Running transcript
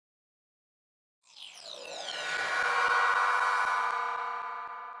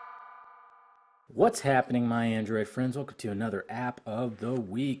What's happening, my Android friends? Welcome to another app of the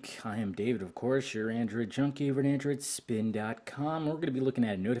week. I am David, of course, your Android junkie over at AndroidSPIN.com. We're going to be looking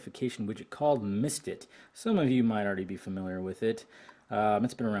at a notification widget called It. Some of you might already be familiar with it.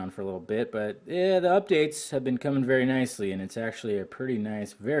 It's been around for a little bit, but yeah, the updates have been coming very nicely, and it's actually a pretty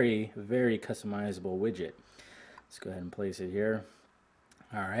nice, very, very customizable widget. Let's go ahead and place it here.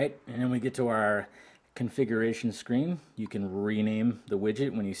 All right, and then we get to our configuration screen. You can rename the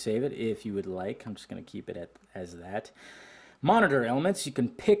widget when you save it if you would like. I'm just going to keep it as that. Monitor elements, you can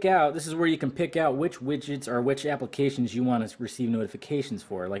pick out, this is where you can pick out which widgets or which applications you want to receive notifications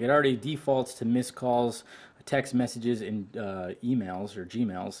for. Like it already defaults to missed calls, text messages, and emails or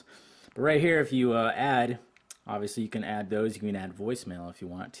Gmails. But right here, if you add, obviously you can add those. You can add voicemail if you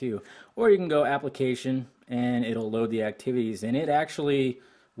want to. Or you can go application and it'll load the activities, and it actually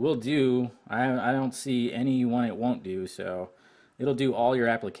will do, I don't see any one it won't do, so it'll do all your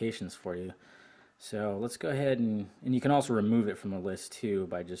applications for you. So let's go ahead and you can also remove it from the list too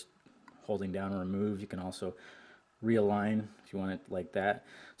by just holding down remove. You can also realign if you want it like that.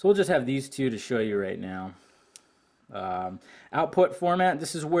 So we'll just have these two to show you right now. Output format,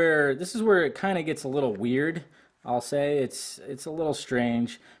 this is where it kind of gets a little weird. I'll say it's a little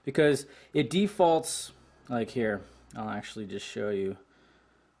strange because it defaults like here. I'll actually just show you.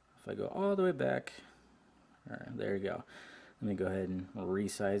 If I go all the way back, there you go. Let me go ahead and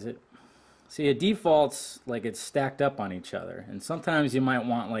resize it. See, it defaults like it's stacked up on each other, and sometimes you might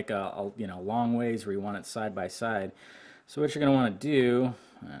want like a long ways where you want it side by side. So what you're going to want to do,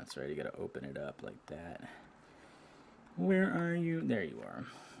 that's right, you got to open it up like that. Where are you? There you are.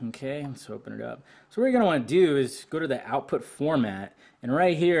 Okay, let's open it up. So what you're going to want to do is go to the output format, and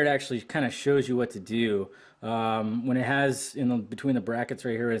right here it actually kind of shows you what to do. When it has between the brackets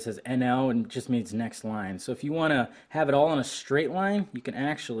right here it says NL, and it just means next line. So if you want to have it all on a straight line, you can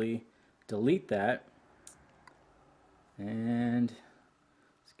actually delete that, and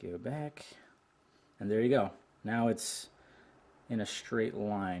let's go back, and there you go. Now it's in a straight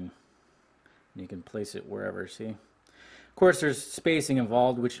line. You can place it wherever. See, of course there's spacing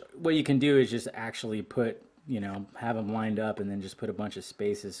involved, which what you can do is just actually put, have them lined up and then just put a bunch of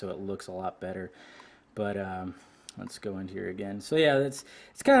spaces so it looks a lot better. But let's go into here again. So yeah, it's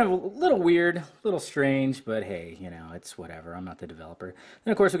kind of a little weird, a little strange, but hey, it's whatever. I'm not the developer.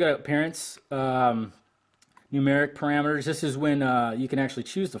 Then of course we got appearance, numeric parameters. This is when you can actually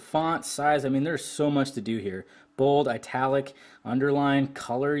choose the font size. I mean, there's so much to do here. Bold, italic, underline,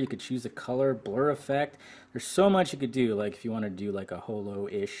 color. You could choose the color, blur effect. There's so much you could do. Like if you want to do like a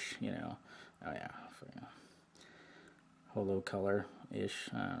holo-ish, oh yeah, holo color-ish.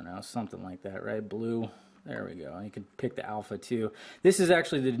 I don't know, something like that, right? Blue. There we go. And you can pick the alpha too. This is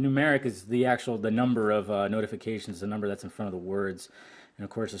actually the numeric is the number of notifications, the number that's in front of the words, and of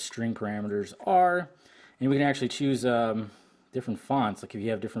course the string parameters are. And we can actually choose different fonts. Like if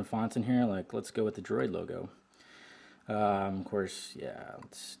you have different fonts in here, like let's go with the Droid logo. Of course, yeah.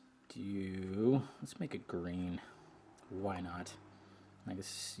 Let's make it green. Why not? I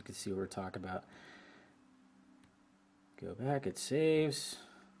guess you can see what we're talking about. Go back. It saves.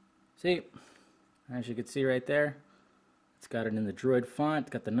 See, as you can see right there, it's got it in the Droid font.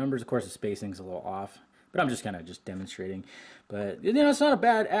 Got the numbers. Of course, the spacing's a little off, but I'm just kind of demonstrating. But it's not a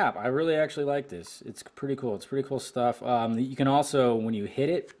bad app. I really actually like this. It's pretty cool. It's pretty cool stuff. You can also, when you hit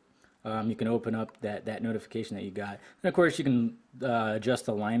it, you can open up that notification that you got. And of course, you can adjust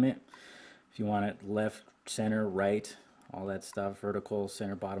alignment if you want it left, center, right, all that stuff. Vertical,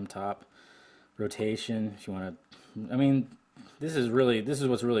 center, bottom, top. Rotation. If you want to, I mean, this is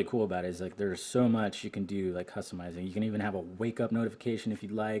what's really cool about it. Is like there's so much you can do, like customizing. You can even have a wake up notification if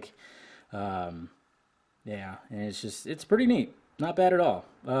you'd like. Yeah, and it's pretty neat. Not bad at all.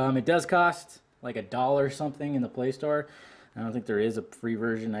 It does cost like $1 something in the Play Store. I don't think there is a free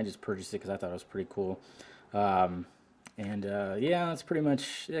version. I just purchased it because I thought it was pretty cool. Yeah, that's pretty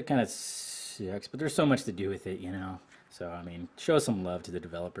much, it kind of sucks, but there's so much to do with it, So, I mean, show some love to the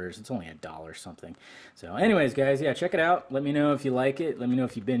developers. It's only $1 something. So, anyways, guys, yeah, check it out. Let me know if you like it. Let me know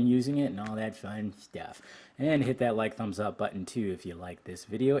if you've been using it and all that fun stuff. And hit that like, thumbs up button, too, if you like this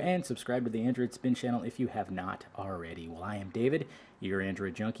video. And subscribe to the Android Spin channel if you have not already. Well, I am David, your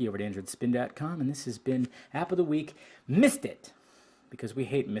Android junkie over at AndroidSPIN.com. And this has been App of the Week, Missed It. Because we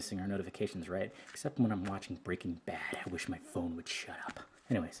hate missing our notifications, right? Except when I'm watching Breaking Bad. I wish my phone would shut up.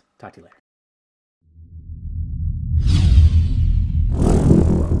 Anyways, talk to you later.